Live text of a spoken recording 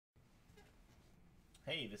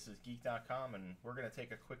Hey, this is Geek.com, and we're going to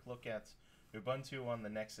take a quick look at Ubuntu on the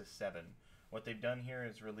Nexus 7. What they've done here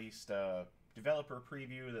is released a developer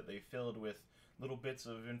preview that they filled with little bits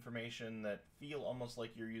of information that feel almost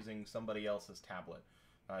like you're using somebody else's tablet.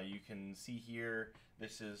 You can see here,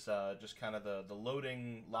 this is just kind of the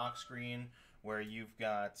loading lock screen where you've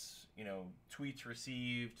got, tweets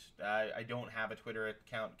received. I don't have a Twitter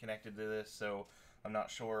account connected to this, so I'm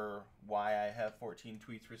not sure why I have 14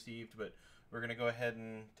 tweets received, but we're going to go ahead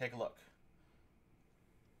and take a look.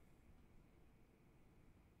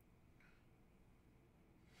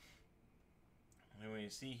 And when you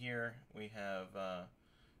see here, we have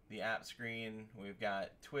the app screen. We've got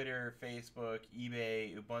Twitter, Facebook,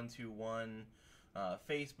 eBay, Ubuntu One,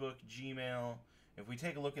 Facebook, Gmail. If we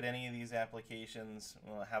take a look at any of these applications,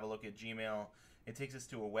 we'll have a look at Gmail. It takes us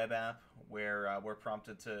to a web app where we're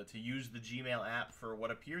prompted to use the Gmail app for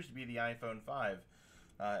what appears to be the iPhone 5.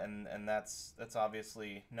 And that's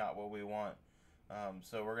obviously not what we want.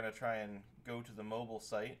 So we're going to try and go to the mobile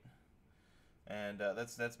site. And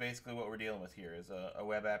that's basically what we're dealing with here, is a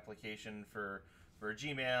web application for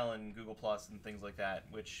Gmail and Google Plus and things like that,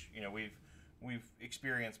 which we've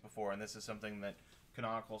experienced before, and this is something that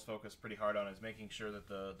Canonical's focused pretty hard on, is making sure that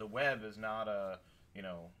the web is not a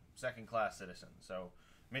second-class citizen. So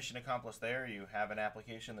mission accomplished there. You have an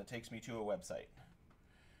application that takes me to a website.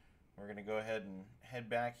 We're going to go ahead and head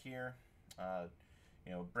back here.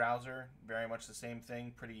 Browser, very much the same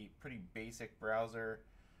thing. Pretty basic browser.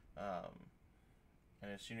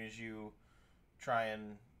 And as soon as you try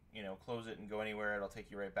and close it and go anywhere, it'll take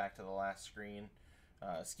you right back to the last screen.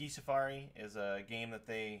 Ski Safari is a game that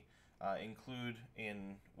they include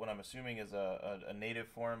in what I'm assuming is a native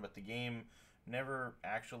form, but the game never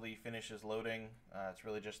actually finishes loading. It's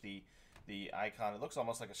really just the icon. It looks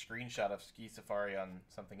almost like a screenshot of Ski Safari on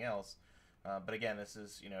something else. But again, this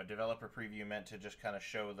is a developer preview meant to just kind of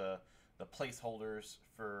show the placeholders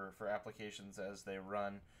for applications as they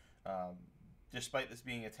run. Despite this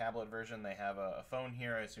being a tablet version, they have a phone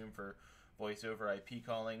here, I assume, for voice over IP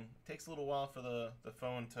calling. It takes a little while for the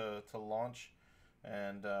phone to launch,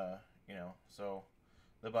 and so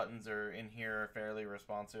the buttons are in here, fairly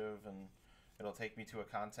responsive, and it'll take me to a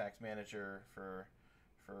contact manager for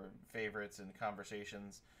favorites and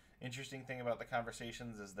conversations. Interesting thing about the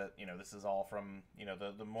conversations is that this is all from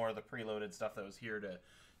the more of the preloaded stuff that was here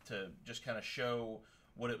to just kind of show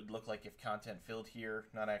what it would look like if content filled here,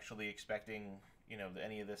 not actually expecting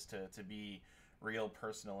any of this to be real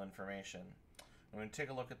personal information. I'm going to take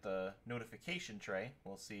a look at the notification tray.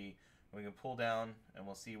 We'll see, we can pull down and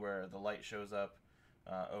we'll see where the light shows up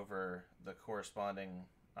over the corresponding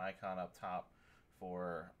icon up top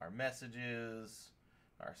for our messages,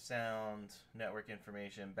 our sound, network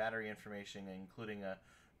information, battery information, including a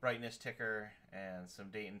brightness ticker and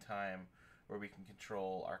some date and time where we can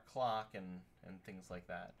control our clock and things like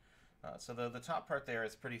that. So the top part there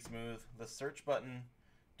is pretty smooth. The search button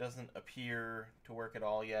doesn't appear to work at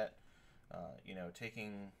all yet.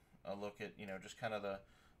 Taking a look at just kind of the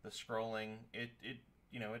scrolling, it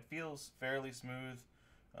feels fairly smooth.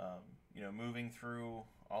 Moving through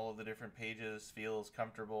all of the different pages feels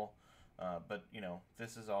comfortable. But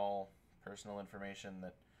this is all personal information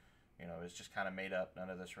that is just kind of made up. None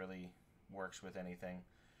of this really works with anything.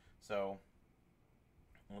 So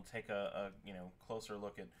we'll take a closer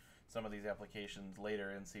look at some of these applications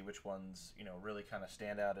later and see which ones really kind of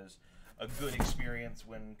stand out as a good experience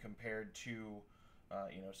when compared to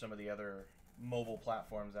some of the other mobile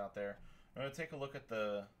platforms out there. I'm going to take a look at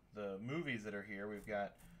the movies that are here. We've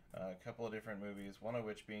got a couple of different movies, one of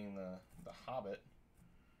which being the Hobbit.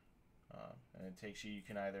 And it takes you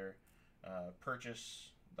can either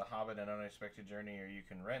purchase The Hobbit: An Unexpected Journey, or you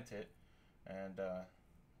can rent it. And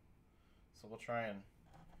so we'll try and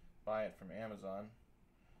buy it from Amazon.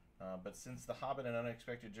 But since The Hobbit: An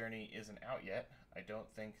Unexpected Journey isn't out yet, I don't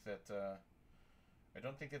think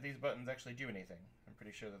that these buttons actually do anything. I'm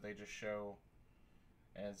pretty sure that they just show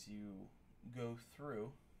as you go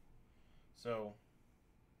through. So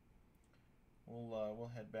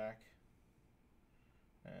we'll head back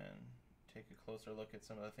and take a closer look at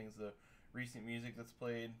some of the things, the recent music that's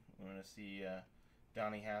played. We're going to see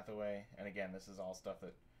Donny Hathaway, and again, this is all stuff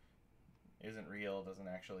that isn't real, doesn't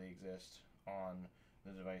actually exist on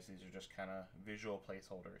the device. These are just kind of visual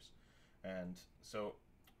placeholders. And so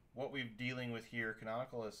what we're dealing with here,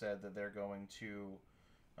 Canonical has said that they're going to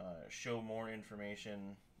show more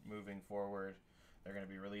information moving forward. They're going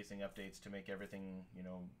to be releasing updates to make everything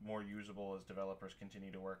more usable as developers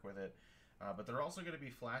continue to work with it. But they're also going to be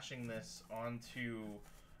flashing this onto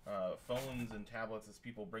phones and tablets as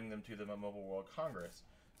people bring them to them at Mobile World Congress.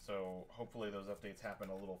 So hopefully those updates happen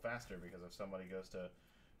a little faster, because if somebody goes to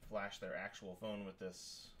flash their actual phone with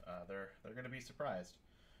this, they're going to be surprised.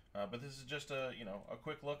 But this is just a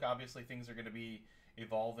quick look. Obviously, things are going to be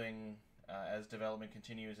evolving as development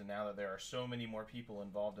continues, and now that there are so many more people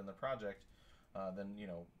involved in the project, then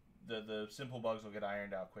the simple bugs will get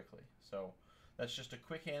ironed out quickly. So that's just a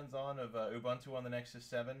quick hands-on of Ubuntu on the Nexus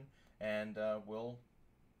 7, and we'll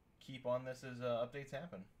keep on this as updates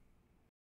happen.